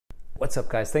What's up,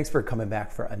 guys? Thanks for coming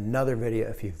back for another video.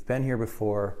 If you've been here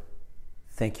before,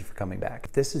 thank you for coming back.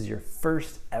 If this is your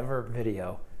first ever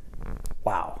video,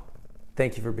 wow.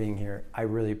 Thank you for being here. I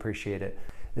really appreciate it.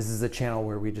 This is a channel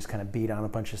where we just kind of beat on a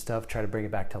bunch of stuff, try to bring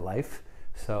it back to life.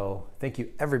 So thank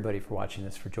you everybody for watching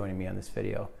this, for joining me on this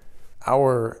video.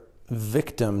 Our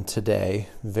victim today,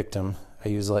 I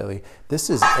use lightly, this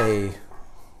is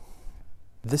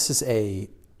a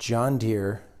John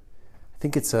Deere. I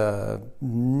think it's a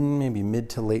maybe mid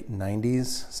to late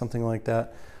 90s, something like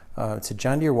that. It's a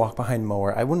John Deere walk-behind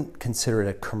mower. I wouldn't consider it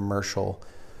a commercial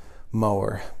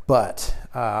mower, but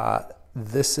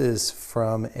this is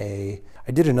from I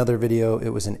did another video. It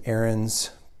was an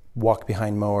Ariens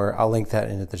walk-behind mower. I'll link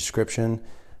that in the description.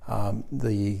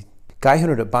 The guy who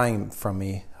ended up buying it from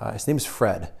me, his name is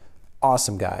Fred.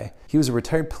 Awesome guy. He was a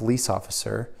retired police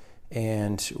officer,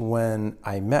 and when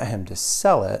I met him to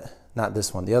sell it, not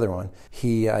this one, the other one,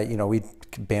 he, we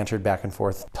bantered back and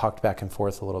forth, talked back and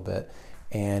forth a little bit.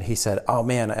 And he said, oh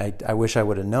man, I wish I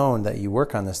would have known that you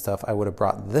work on this stuff. I would have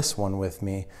brought this one with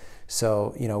me.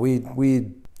 So,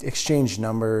 we exchanged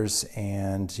numbers,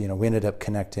 and, we ended up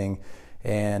connecting,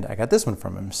 and I got this one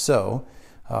from him. So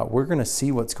we're going to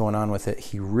see what's going on with it.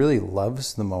 He really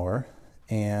loves the mower,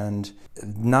 and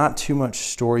not too much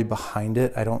story behind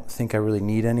it. I don't think I really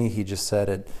need any. He just said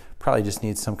it probably just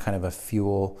needs some kind of a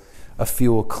fuel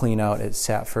clean out. It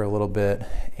sat for a little bit,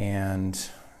 and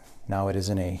now it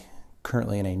is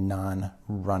currently in a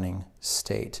non-running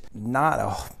state. Not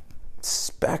a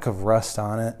speck of rust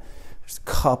on it. There's a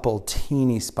couple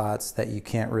teeny spots that you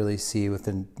can't really see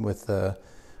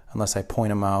unless I point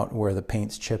them out where the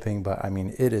paint's chipping, but I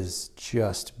mean, it is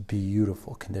just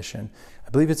beautiful condition.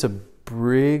 I believe it's a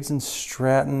Briggs &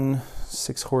 Stratton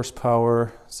 6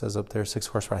 horsepower. It says up there 6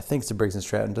 horsepower. I think it's a Briggs &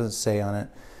 Stratton. It doesn't say on it.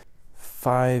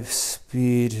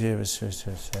 5-speed. Let's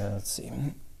see.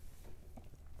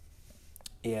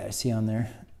 Yeah, I see on there.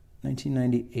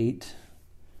 1998.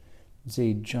 It's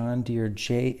a John Deere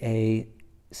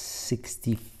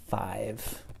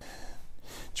JA65.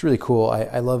 It's really cool.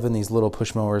 I love in these little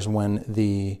push mowers when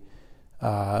the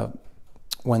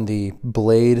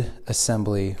blade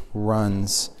assembly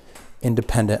runs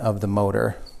independent of the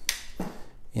motor,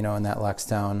 and that locks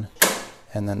down,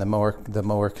 and then the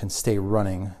mower can stay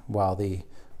running while the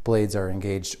blades are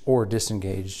engaged or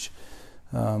disengaged.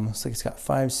 Looks like it's got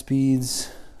 5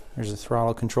 speeds. There's a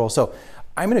throttle control. So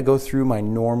I'm going to go through my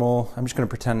normal, I'm just going to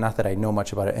pretend not that I know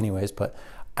much about it anyways, but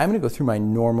I'm going to go through my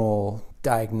normal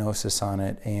diagnosis on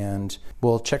it, and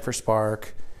we'll check for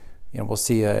spark. We'll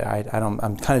see.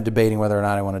 I'm kind of debating whether or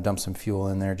not I want to dump some fuel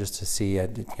in there just to see.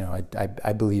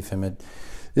 I believe him. It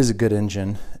is a good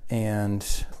engine, and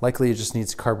likely it just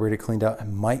needs carburetor cleaned out. I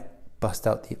might bust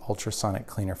out the ultrasonic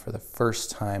cleaner for the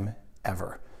first time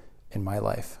ever in my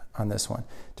life on this one,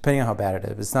 depending on how bad it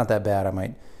is. If it's not that bad, I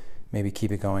might maybe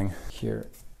keep it going. Here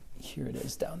it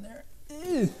is down there.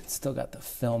 It's still got the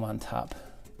film on top.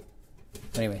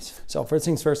 Anyways, so first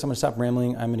things first, I'm going to stop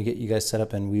rambling. I'm going to get you guys set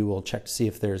up, and we will check to see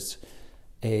if there's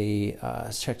we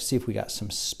got some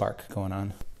spark going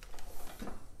on.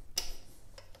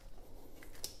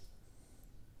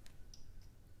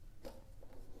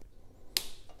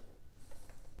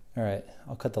 All right,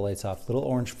 I'll cut the lights off. Little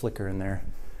orange flicker in there.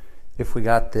 If we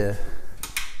got the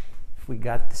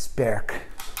spark,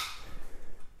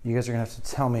 you guys are going to have to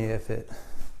tell me if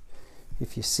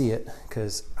you see it,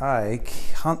 because I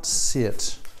can't see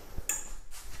it.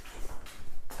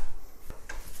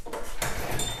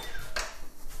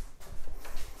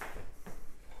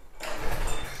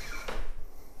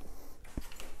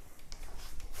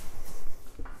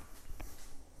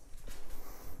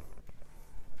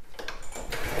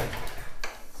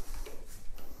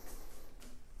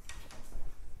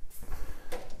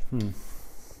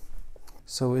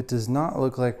 So it does not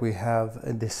look like we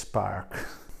have the spark.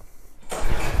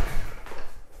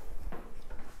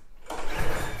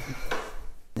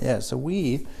 Yeah, so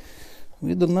we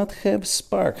do not have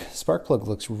spark. Spark plug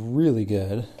looks really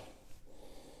good.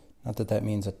 Not that that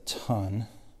means a ton.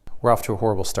 We're off to a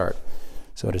horrible start.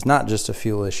 So it is not just a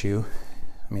fuel issue.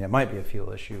 I mean, it might be a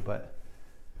fuel issue, but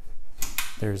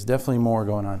there's definitely more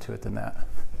going on to it than that.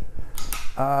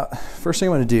 First thing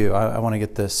I want to do, I want to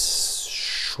get this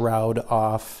shroud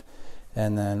off,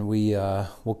 and then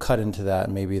we'll cut into that.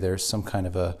 Maybe there's some kind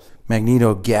of a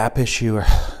magneto gap issue, or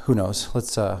who knows.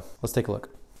 Let's take a look.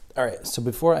 All right, so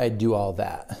before I do all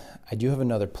that, I do have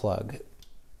another plug.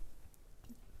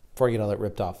 Before I get all that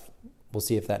ripped off, we'll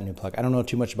see if that new plug. I don't know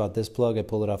too much about this plug. I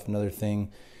pulled it off another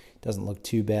thing. It doesn't look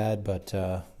too bad, but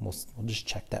we'll just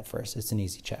check that first. It's an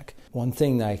easy check. One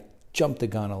thing that I jumped the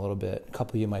gun a little bit. A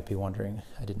couple of you might be wondering.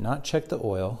 I did not check the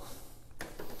oil.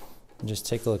 And just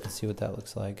take a look and see what that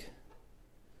looks like.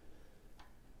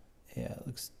 Yeah, it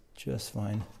looks just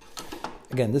fine.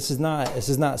 Again, this is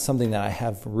not something that I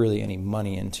have really any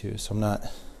money into, so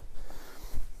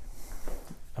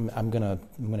I'm gonna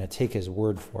take his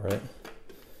word for it.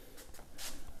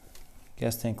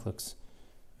 Gas tank looks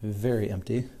very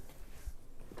empty,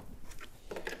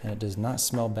 and it does not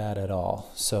smell bad at all.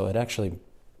 So it actually,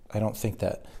 I don't think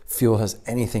that fuel has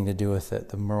anything to do with it.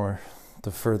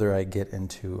 The further I get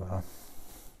into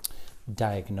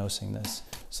diagnosing this.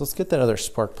 So let's get that other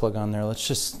spark plug on there. Let's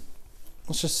just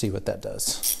see what that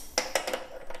does.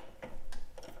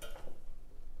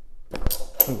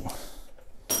 Ooh.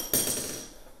 If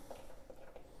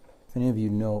any of you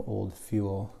know old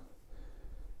fuel,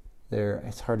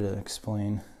 it's hard to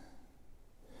explain.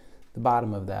 The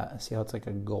bottom of that, see how it's like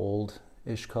a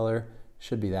gold-ish color?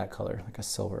 Should be that color, like a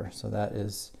silver. So that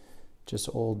is just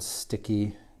old,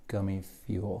 sticky, gummy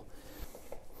fuel.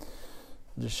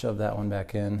 Just shove that one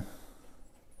back in.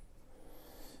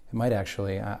 It might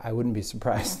actually, I wouldn't be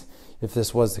surprised if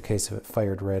this was the case, if it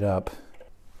fired right up.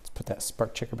 Let's put that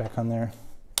spark checker back on there.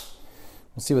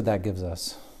 We'll see what that gives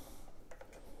us.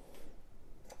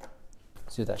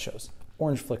 See what that shows.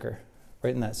 Orange flicker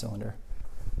right in that cylinder.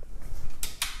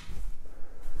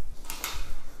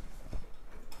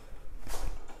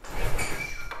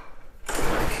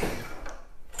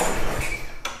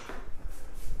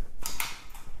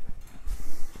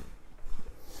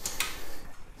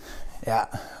 Yeah,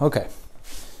 okay.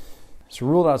 So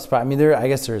ruled out spark. I mean, I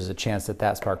guess there's a chance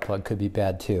that spark plug could be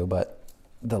bad too, but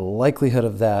the likelihood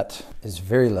of that is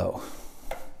very low.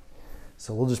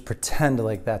 So we'll just pretend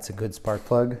like that's a good spark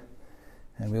plug,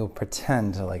 and we'll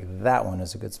pretend like that one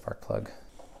is a good spark plug.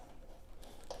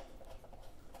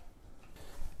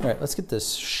 All right, let's get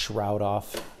this shroud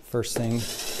off first thing.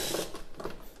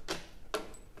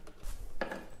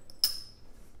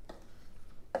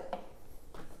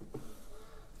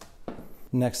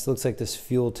 Next, looks like this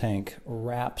fuel tank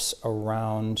wraps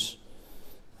around,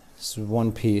 this is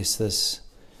one piece, this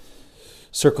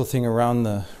circle thing around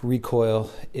the recoil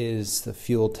is the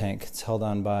fuel tank. It's held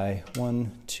on by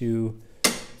 1, 2,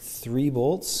 3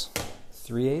 bolts,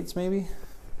 3/8 maybe.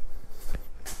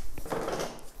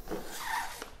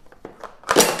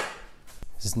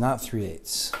 This is not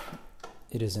 3/8.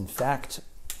 It is in fact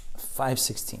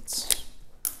 5/16.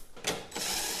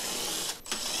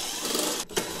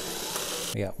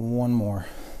 We got one more.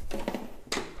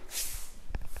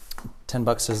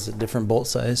 $10 is a different bolt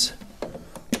size.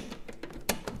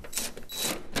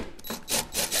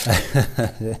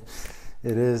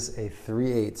 It is a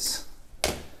 3/8.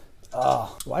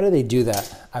 Oh, why do they do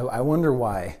that? I wonder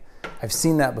why. I've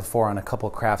seen that before on a couple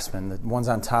Craftsman. The ones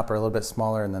on top are a little bit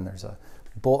smaller, and then there's a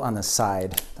bolt on the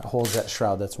side that holds that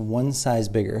shroud that's one size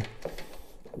bigger.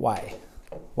 Why?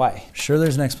 Why? Sure,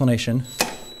 there's an explanation.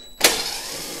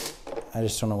 I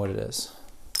just don't know what it is.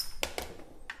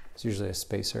 It's usually a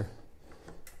spacer.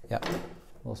 Yeah, a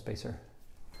little spacer.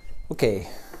 Okay.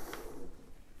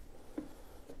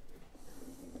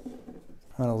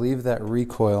 I'm gonna leave that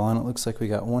recoil on. It looks like we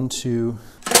got 1, 2.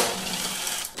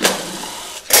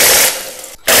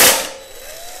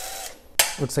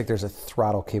 Looks like there's a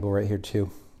throttle cable right here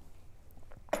too.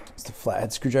 It's the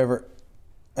flathead screwdriver,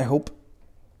 I hope.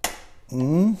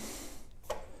 I'm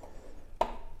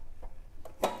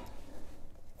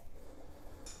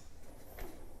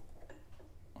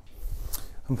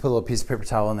gonna put a little piece of paper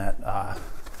towel in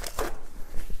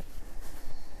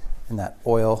that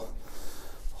oil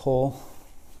hole,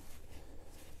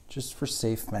 just for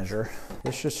safe measure.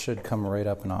 This just should come right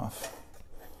up and off.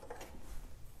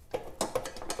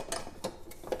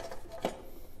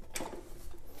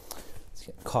 Let's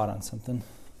get caught on something.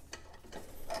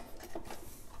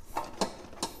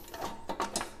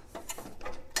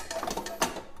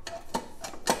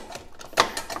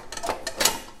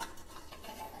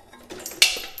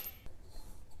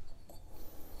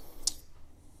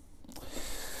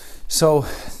 So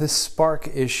this spark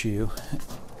issue,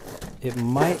 it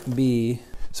might be,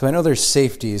 so I know there's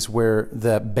safeties where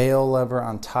the bail lever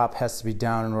on top has to be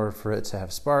down in order for it to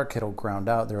have spark. It'll ground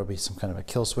out. There will be some kind of a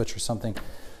kill switch or something.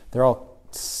 They're all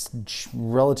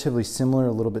relatively similar,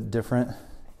 a little bit different.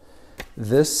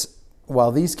 This,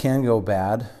 while these can go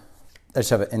bad, I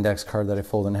just have an index card that I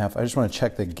fold in half. I just want to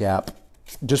check the gap.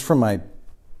 Just from my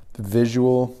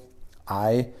visual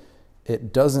eye,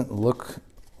 it doesn't look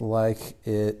like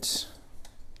it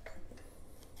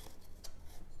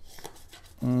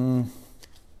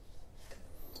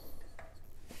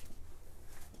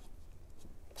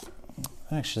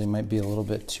actually might be a little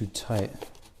bit too tight.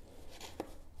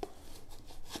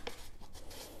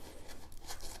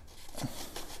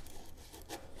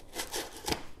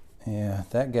 Yeah,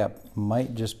 that gap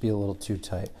might just be a little too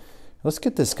tight. Let's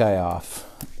get this guy off.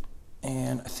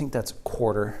 And I think that's a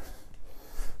quarter,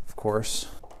 of course.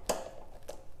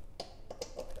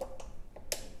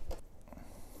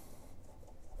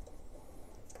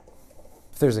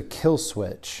 If there's a kill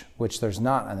switch, which there's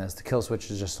not on this, the kill switch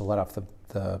is just to let off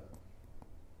the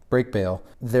brake bale,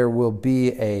 there will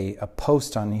be a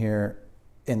post on here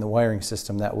in the wiring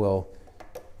system that will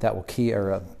key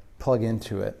or plug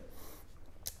into it.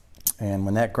 And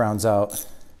when that grounds out,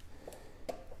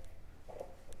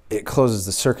 it closes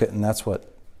the circuit, and that's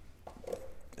what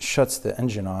shuts the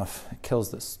engine off. It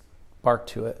kills the spark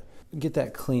to it. Get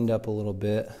that cleaned up a little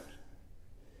bit.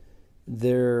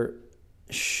 There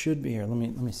should be here. Let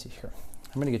me see here.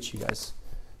 I'm gonna get you guys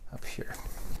up here.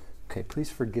 Okay, please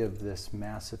forgive this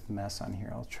massive mess on here.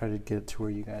 I'll try to get it to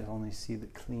where you guys only see the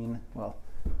clean, well,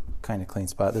 kind of clean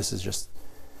spot. This is just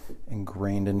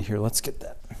ingrained in here. Let's get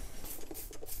that.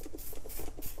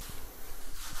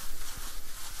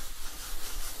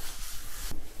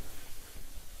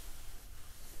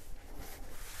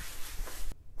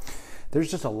 There's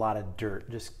just a lot of dirt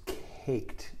just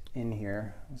caked in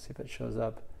here. Let's see if it shows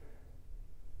up.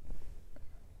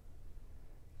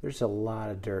 There's a lot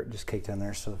of dirt just caked on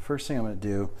there. So the first thing I'm going to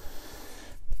do,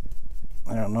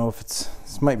 I don't know if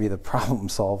this might be the problem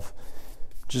solve.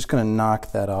 I'm just going to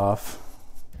knock that off.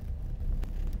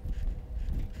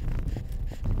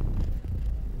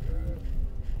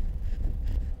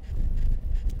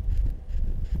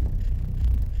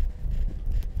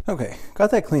 Okay,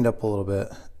 got that cleaned up a little bit.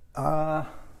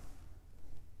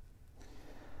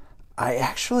 I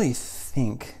actually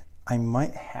think I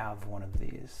might have one of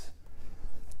these.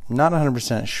 Not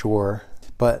 100% sure,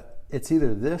 but it's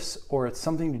either this or it's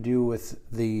something to do with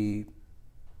the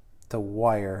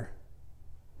wire.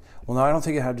 Well, no, I don't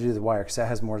think it had to do with the wire because that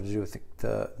has more to do with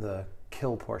the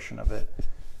kill portion of it.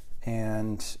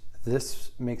 And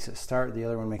this makes it start, the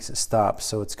other one makes it stop.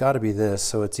 So it's got to be this.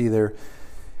 So it's either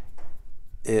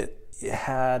it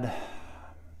had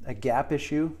a gap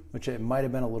issue, which it might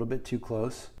have been a little bit too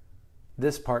close.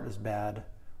 This part is bad,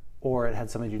 or it had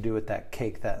something to do with that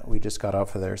cake that we just got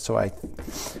off of there. So I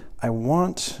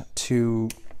want to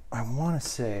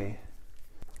say,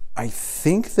 I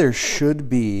think there should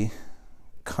be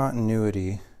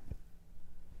continuity.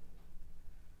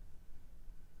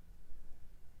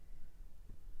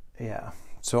 Yeah,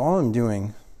 so all I'm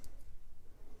doing,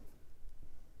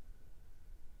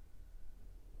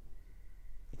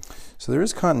 so there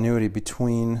is continuity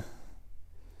between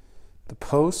the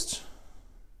post,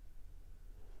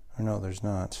 or no, there's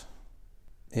not.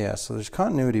 Yeah, so there's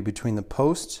continuity between the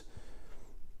post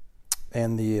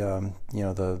and the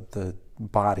the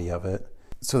body of it.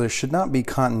 So there should not be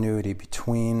continuity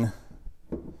between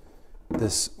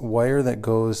this wire that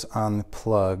goes on the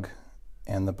plug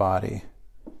and the body,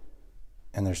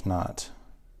 and there's not.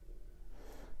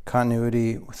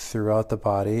 Continuity throughout the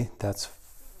body, that's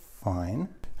fine.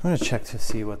 I'm going to check to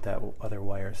see what that other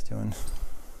wire is doing.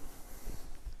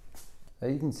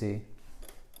 You can see,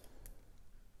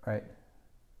 right?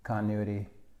 Continuity,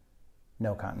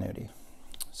 no continuity.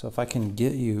 So if I can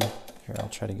get you, here, I'll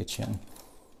try to get you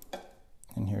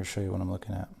in here, show you what I'm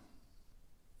looking at.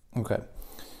 Okay,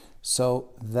 so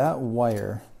that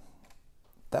wire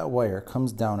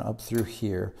comes down up through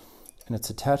here, and it's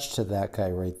attached to that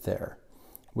guy right there,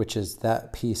 which is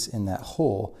that piece in that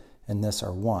hole, and this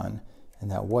are one. And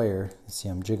that wire, see,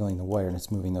 I'm jiggling the wire and it's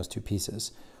moving those two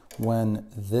pieces. When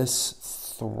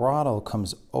this throttle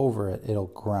comes over it, it'll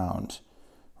ground,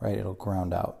 right? It'll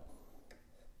ground out.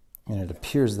 And it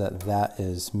appears that that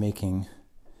is making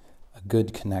a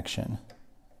good connection.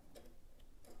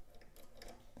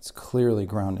 It's clearly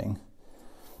grounding.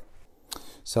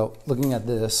 So looking at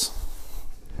this,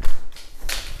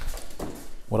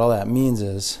 what all that means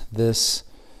is this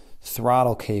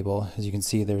throttle cable, as you can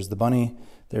see, there's the bunny,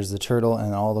 there's the turtle,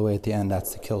 and all the way at the end,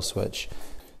 that's the kill switch.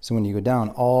 So when you go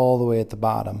down all the way at the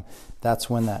bottom, that's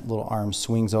when that little arm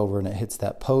swings over and it hits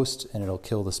that post and it'll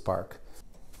kill the spark.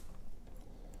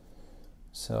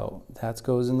 So that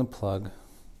goes in the plug,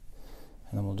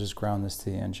 and then we'll just ground this to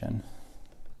the engine.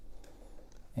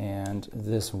 And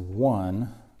this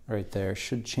one right there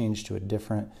should change to a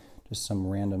different, just some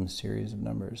random series of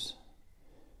numbers.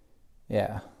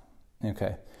 Yeah,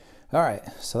 okay. All right,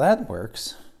 so that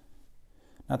works.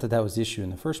 Not that that was the issue in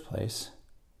the first place.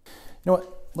 You know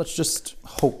what? Let's just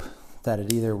hope that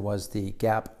it either was the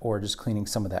gap or just cleaning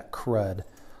some of that crud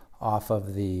off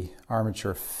of the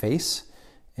armature face.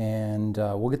 And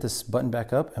we'll get this button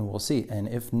back up and we'll see. And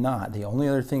if not, the only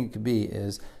other thing it could be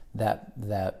is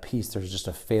that piece, there's just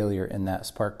a failure in that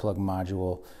spark plug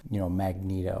module,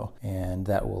 magneto, and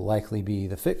that will likely be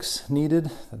the fix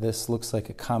needed. This looks like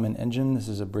a common engine. This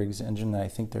is a Briggs engine that I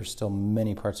think there's still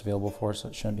many parts available for, so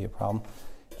it shouldn't be a problem.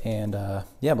 And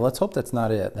yeah, but let's hope that's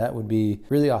not it. That would be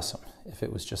really awesome if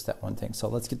it was just that one thing. So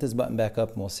let's get this button back up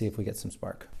and we'll see if we get some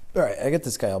spark. All right, I got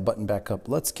this guy all buttoned back up.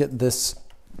 Let's get this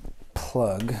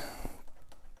plug.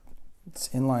 It's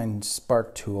inline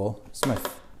spark tool. This is my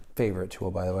favorite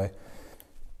tool, by the way.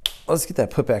 Let's get that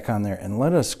put back on there and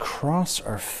let us cross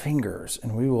our fingers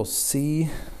and we will see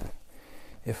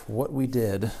if what we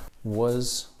did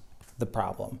was the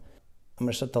problem. I'm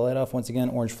gonna shut the light off once again,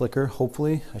 orange flicker,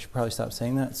 hopefully. I should probably stop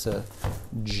saying that. It's a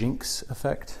jinx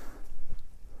effect.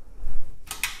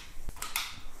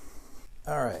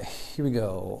 All right, here we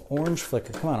go. Orange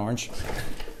flicker, come on, orange.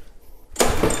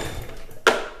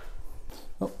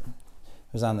 Oh,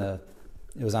 it was on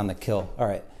the kill. All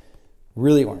right,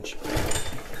 really orange.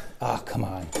 Ah, come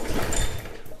on.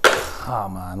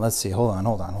 Come on, let's see, hold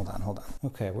on.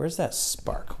 Okay, where's that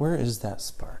spark? Where is that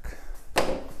spark?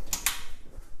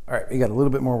 All right, we got a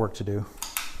little bit more work to do.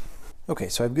 Okay,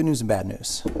 so I have good news and bad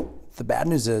news. The bad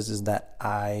news is that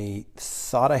I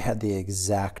thought I had the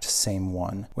exact same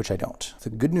one, which I don't. The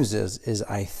good news is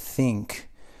I think,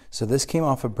 so this came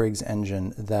off a Briggs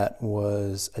engine that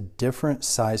was a different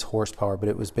size horsepower, but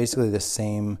it was basically the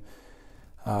same,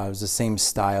 it was the same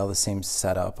style, the same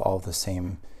setup, all the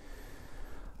same,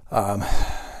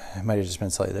 it might have just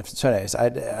been slightly different. So anyways, I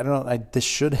don't know, this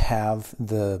should have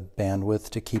the bandwidth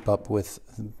to keep up with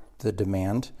the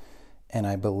demand. And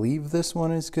I believe this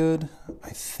one is good.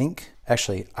 I think,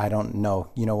 actually, I don't know.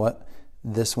 You know what?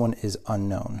 This one is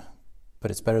unknown,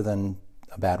 but it's better than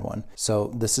a bad one.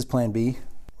 So this is plan B.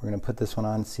 We're gonna put this one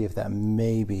on, see if that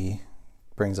maybe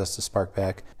brings us the spark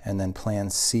back. And then plan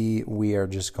C, we are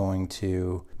just going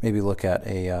to maybe look at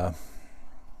a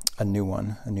new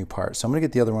one, a new part. So I'm gonna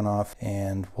get the other one off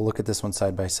and we'll look at this one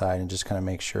side by side and just kind of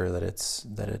make sure that it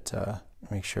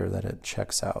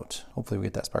checks out. Hopefully we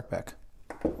get that spark back.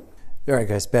 All right,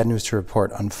 guys, bad news to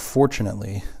report.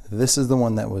 Unfortunately, this is the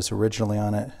one that was originally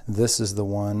on it. This is the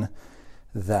one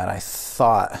that I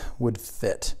thought would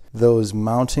fit. Those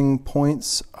mounting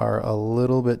points are a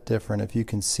little bit different. If you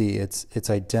can see, it's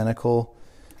identical,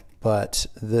 but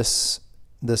this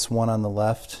one on the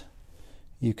left,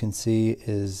 you can see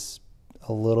is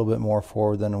a little bit more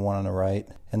forward than the one on the right.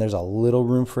 And there's a little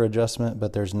room for adjustment,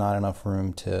 but there's not enough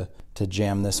room to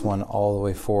jam this one all the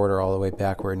way forward or all the way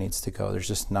back where it needs to go. There's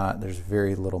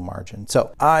very little margin.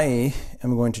 So I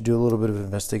am going to do a little bit of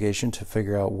investigation to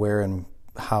figure out where and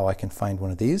how I can find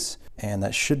one of these. And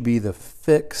that should be the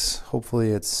fix. Hopefully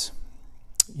it's,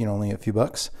 only a few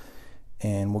bucks.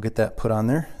 And we'll get that put on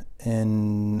there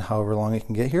in however long it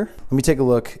can get here. Let me take a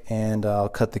look and I'll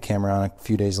cut the camera on a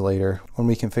few days later when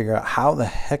we can figure out how the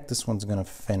heck this one's gonna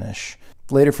finish.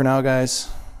 Later for now, guys.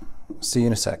 See you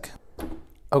in a sec.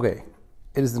 Okay,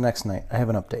 it is the next night. I have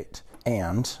an update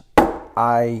and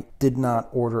I did not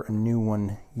order a new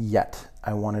one yet.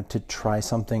 I wanted to try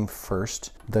something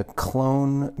first. The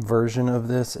clone version of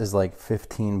this is like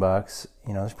 15 bucks.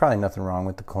 There's probably nothing wrong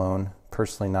with the clone.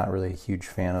 Personally, not really a huge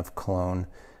fan of clone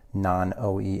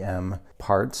non-OEM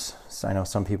parts. So I know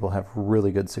some people have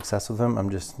really good success with them. I'm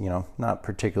just, not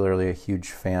particularly a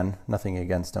huge fan. Nothing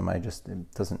against them.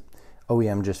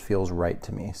 OEM just feels right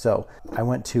to me. So I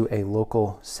went to a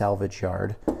local salvage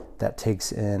yard that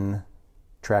takes in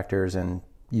tractors and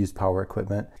used power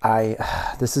equipment.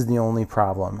 This is the only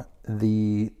problem.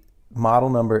 The model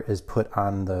number is put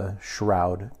on the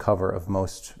shroud cover of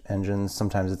most engines.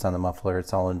 Sometimes it's on the muffler.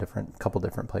 It's all in couple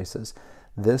different places.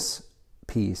 This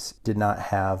piece did not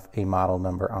have a model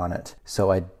number on it,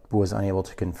 so I was unable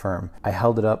to confirm. I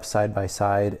held it up side by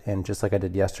side, and just like I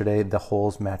did yesterday, the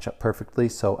holes match up perfectly.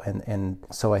 So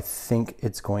so I think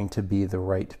it's going to be the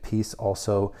right piece.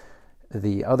 Also,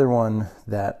 the other one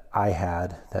that I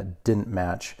had that didn't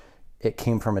match, it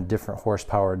came from a different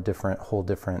horsepower,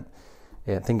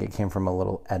 I think it came from a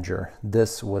little edger.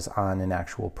 This was on an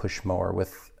actual push mower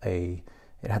it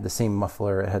had the same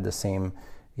muffler, it had the same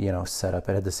setup,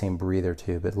 it had the same breather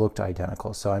tube, it looked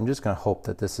identical. So I'm just gonna hope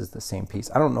that this is the same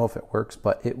piece. I don't know if it works,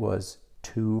 but it was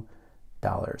 $2.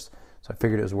 So I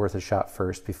figured it was worth a shot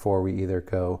first before we either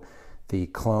go the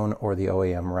clone or the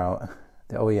OEM route.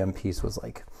 The OEM piece was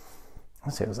like,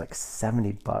 I'd say it was like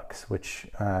 70 bucks, which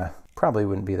probably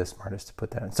wouldn't be the smartest to put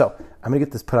that in. So I'm gonna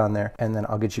get this put on there and then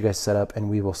I'll get you guys set up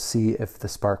and we will see if the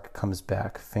spark comes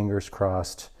back. Fingers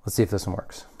crossed. Let's see if this one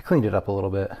works. I cleaned it up a little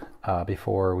bit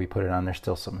before we put it on. There's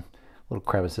still some little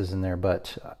crevices in there,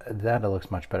 but that looks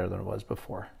much better than it was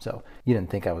before. So you didn't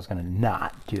think I was gonna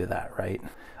not do that, right?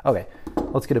 Okay,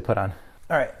 let's get it put on.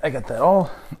 All right, I got that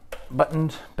all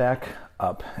buttoned back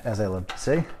up, as I love to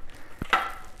say.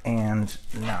 And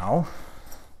now,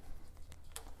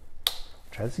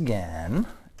 try this again.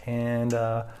 And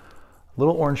a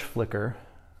little orange flicker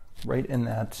right in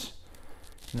that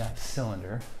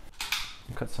cylinder.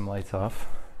 Cut some lights off.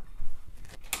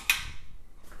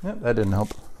 Yep, that didn't help.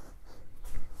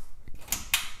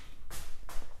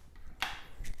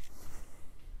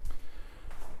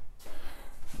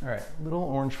 All right, little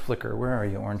orange flicker. Where are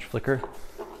you, orange flicker?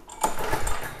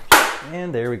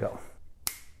 And there we go.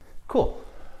 Cool.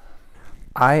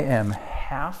 I am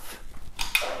half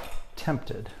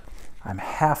tempted. I'm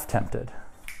half tempted.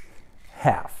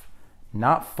 Half,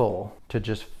 not full, to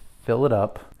just fill it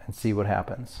up and see what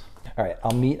happens. All right,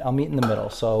 I'll meet in the middle.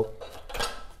 So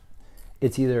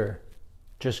it's either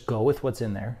just go with what's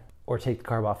in there or take the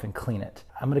carb off and clean it.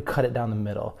 I'm gonna cut it down the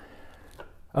middle.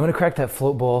 I'm gonna crack that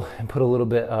float bowl and put a little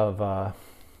bit of,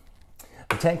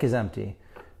 the tank is empty.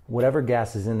 Whatever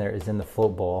gas is in there is in the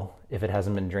float bowl if it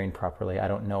hasn't been drained properly. I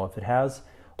don't know if it has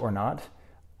or not.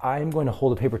 I'm going to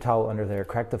hold a paper towel under there,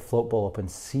 crack the float bowl up and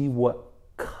see what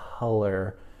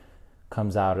color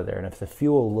comes out of there. And if the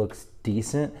fuel looks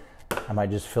decent, I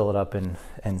might just fill it up and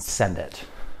send it.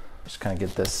 Just kind of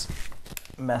get this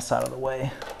mess out of the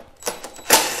way.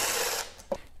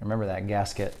 Remember, that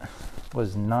gasket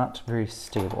was not very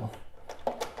stable.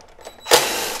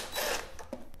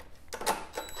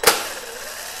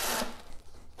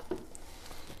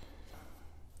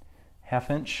 Half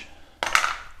inch,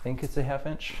 I think it's a half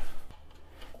inch.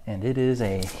 And it is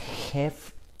a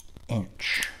half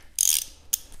inch.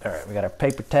 All right, we got our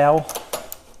paper towel.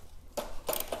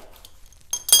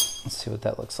 Let's see what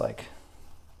that looks like.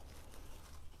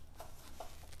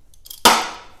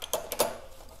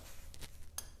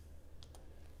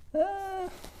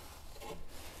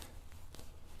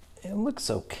 It looks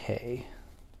okay.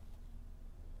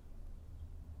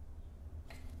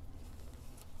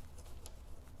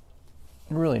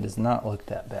 It really does not look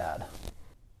that bad.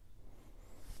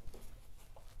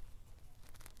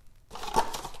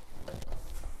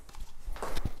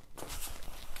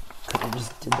 Could have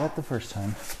just did that the first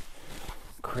time.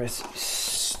 Chris, you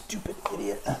stupid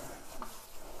idiot.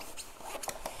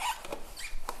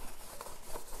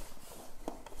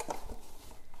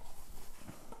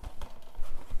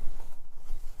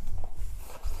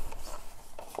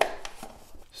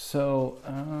 So,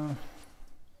 all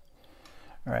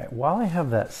right, while I have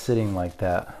that sitting like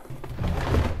that,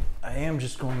 I am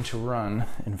just going to run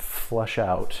and flush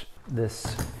out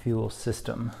this fuel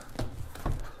system.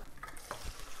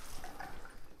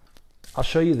 I'll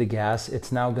show you the gas.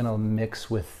 It's now gonna mix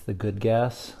with the good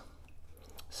gas,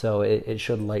 so it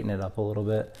should lighten it up a little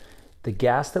bit. The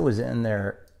gas that was in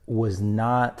there was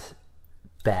not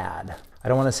bad. I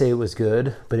don't wanna say it was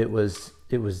good, but it was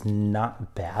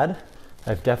not bad.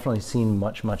 I've definitely seen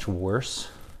much, much worse.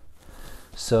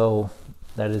 So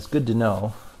that is good to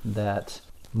know that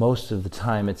most of the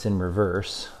time it's in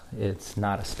reverse. It's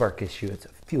not a spark issue, it's a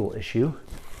fuel issue.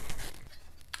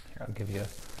 Here, I'll give you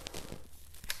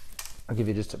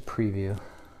just a preview.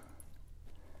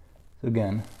 So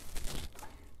again,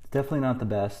 it's definitely not the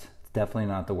best, it's definitely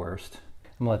not the worst.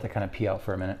 I'm gonna let that kind of pee out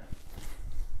for a minute.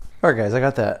 All right guys, I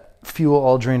got that fuel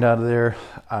all drained out of there.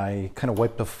 I kind of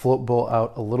wiped the float bowl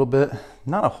out a little bit,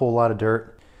 not a whole lot of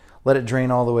dirt. Let it drain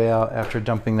all the way out after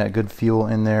dumping that good fuel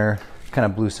in there. Kind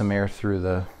of blew some air through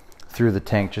the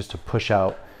tank just to push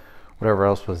out whatever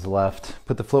else was left.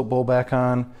 Put the float bowl back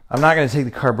on. I'm not gonna take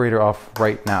the carburetor off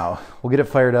right now. We'll get it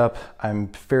fired up. I'm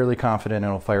fairly confident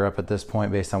it'll fire up at this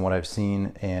point based on what I've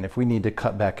seen. And if we need to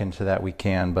cut back into that, we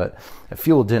can, but the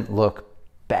fuel didn't look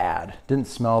bad. Didn't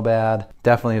smell bad.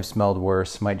 Definitely have smelled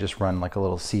worse. Might just run like a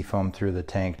little seafoam through the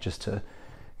tank just to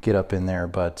get up in there,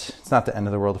 but it's not the end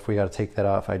of the world if we got to take that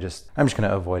off. I'm just going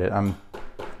to avoid it.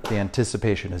 The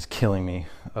anticipation is killing me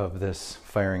of this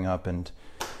firing up and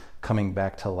coming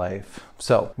back to life.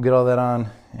 So we'll get all that on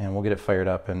and we'll get it fired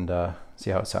up and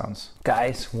see how it sounds.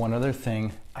 Guys, one other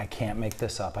thing, I can't make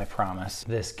this up, I promise.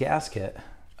 This gasket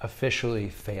officially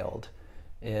failed.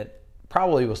 It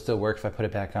probably will still work if I put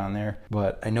it back on there,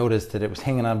 but I noticed that it was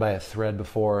hanging on by a thread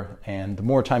before, and the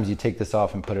more times you take this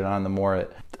off and put it on, the more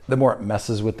it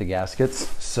messes with the gaskets.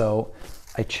 So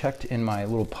I checked in my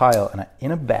little pile, and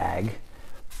in a bag,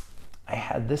 I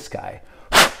had this guy,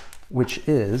 which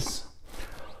is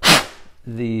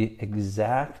the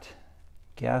exact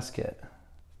gasket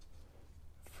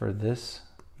for this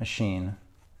machine.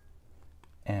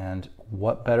 And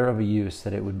what better of a use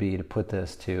that it would be to put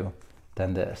this to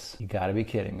than this. You gotta be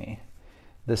kidding me.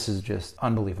 This is just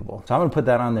unbelievable. So I'm gonna put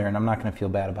that on there, and I'm not gonna feel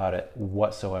bad about it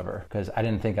whatsoever, because I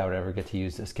didn't think I would ever get to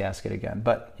use this gasket again,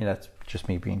 but you know, that's just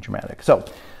me being dramatic. So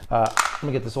I'm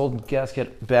gonna get this old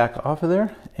gasket back off of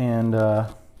there, and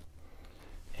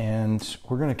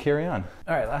we're gonna carry on.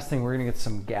 All right, last thing, we're gonna get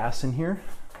some gas in here.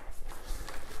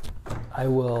 I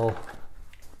will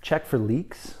check for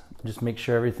leaks, just make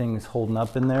sure everything's holding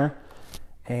up in there.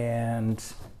 And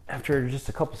after just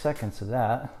a couple seconds of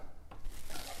that,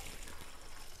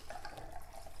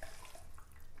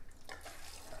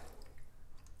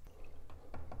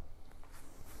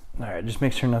 all right, just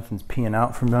make sure nothing's peeing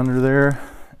out from under there.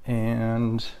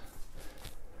 And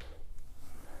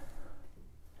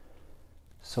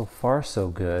so far, so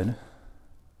good.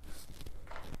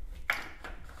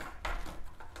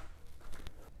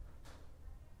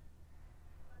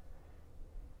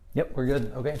 Yep, we're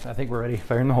good. Okay, I think we're ready.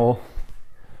 Fire in the hole.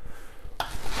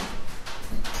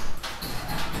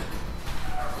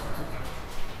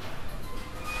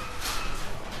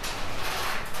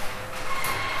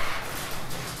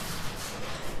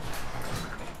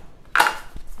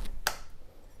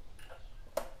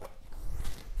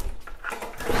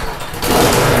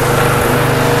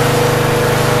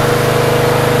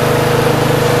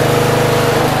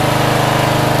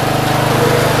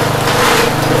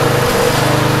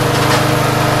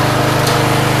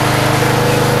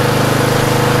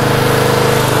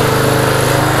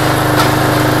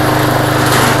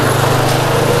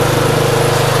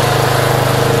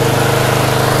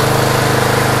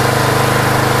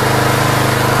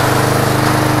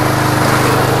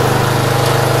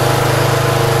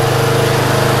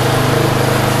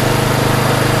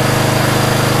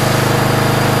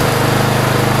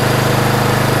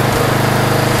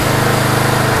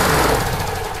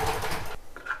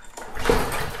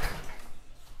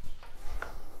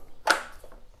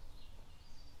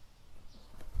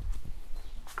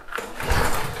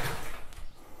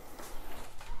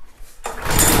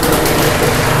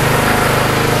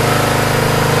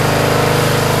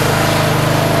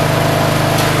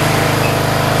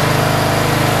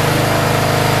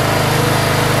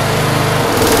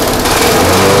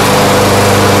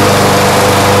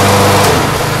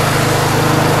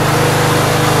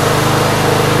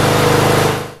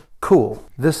 Cool.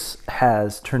 This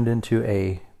has turned into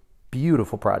a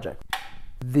beautiful project.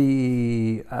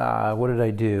 What did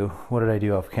I do? What did I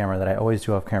do off camera that I always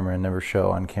do off camera and never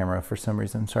show on camera for some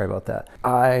reason? Sorry about that.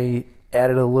 I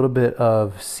added a little bit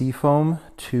of seafoam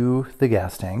to the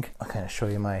gas tank. I'll kind of show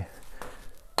you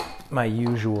my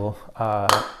usual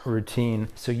routine.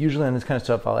 So usually on this kind of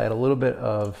stuff, I'll add a little bit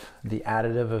of the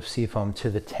additive of seafoam to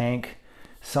the tank.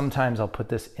 Sometimes I'll put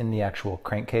this in the actual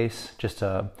crankcase.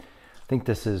 I think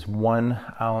this is 1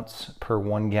 ounce per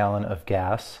 1 gallon of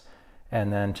gas.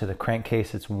 And then to the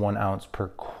crankcase, it's 1 ounce per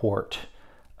quart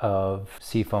of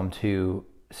seafoam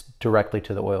directly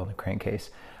to the oil in the crankcase.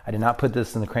 I did not put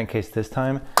this in the crankcase this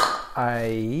time.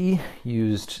 I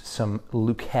used some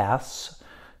Lucas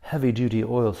heavy duty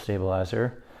oil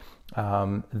stabilizer.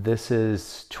 This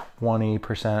is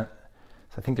 20%. So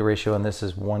I think the ratio on this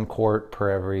is 1 quart per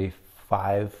every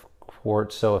 5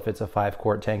 quarts. So if it's a 5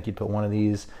 quart tank, you'd put one of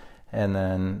these, and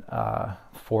then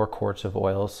 4 quarts of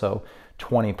oil. So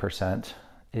 20%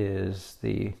 is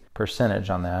the percentage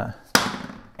on that.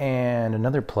 And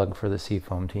another plug for the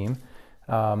seafoam team.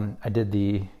 I did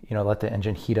let the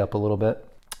engine heat up a little bit.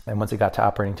 And once it got to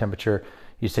operating temperature,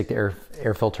 you just take the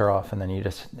air filter off, and then you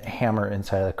just hammer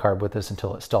inside of the carb with this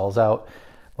until it stalls out.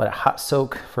 Let it hot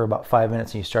soak for about 5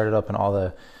 minutes, and you start it up, and all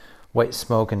the white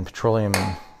smoke and petroleum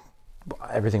and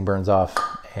everything burns off,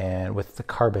 and with the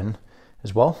carbon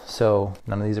as well. So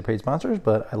none of these are paid sponsors,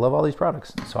 but I love all these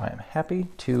products, so I am happy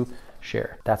to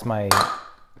share. That's my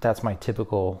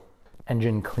typical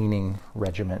engine cleaning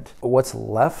regiment. What's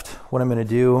left, what I'm gonna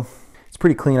do, it's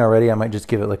pretty clean already. I might just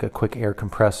give it like a quick air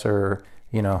compressor,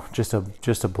 just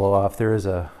a blow off. There is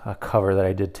a cover that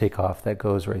I did take off that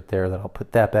goes right there that I'll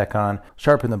put that back on,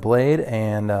 sharpen the blade,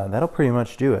 and that'll pretty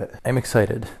much do it. I'm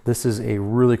excited. This is a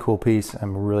really cool piece.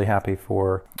 I'm really happy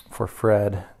for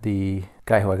Fred, the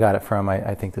guy who I got it from.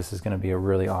 I think this is going to be a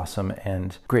really awesome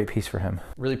and great piece for him.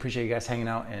 Really appreciate you guys hanging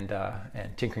out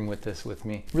and tinkering with this with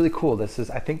me. Really cool. I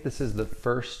think this is the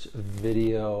first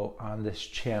video on this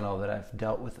channel that I've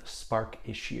dealt with a spark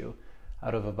issue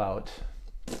out of about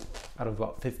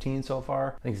 15 so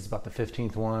far. I think it's about the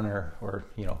 15th one, or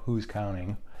who's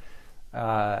counting.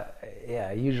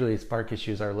 Yeah, usually spark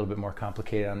issues are a little bit more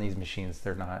complicated on these machines.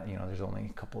 They're not, there's only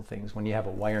a couple of things. When you have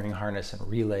a wiring harness and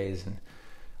relays and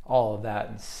all of that,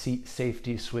 and seat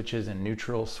safety switches and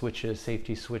neutral switches,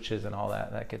 safety switches and all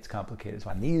that gets complicated. So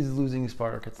on these losing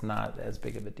spark, it's not as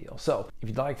big of a deal. So if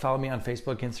you'd like, follow me on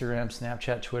Facebook, Instagram,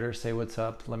 Snapchat, Twitter, say what's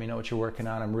up. Let me know what you're working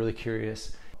on. I'm really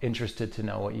curious, interested to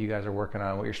know what you guys are working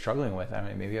on, what you're struggling with. I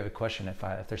mean, maybe you have a question. If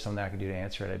there's something I can do to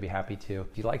answer it, I'd be happy to.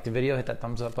 If you liked the video, hit that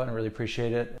thumbs up button. I really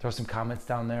appreciate it. Throw some comments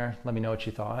down there. Let me know what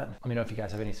you thought. Let me know if you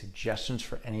guys have any suggestions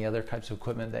for any other types of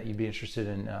equipment that you'd be interested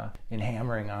in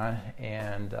hammering on.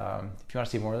 And if you want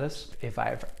to see more of this, if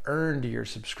I've earned your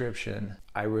subscription,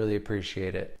 I really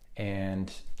appreciate it.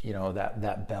 And you know,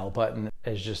 that bell button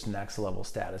is just next level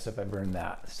status if I've earned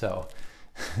that. So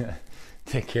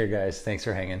take care, guys. Thanks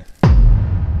for hanging.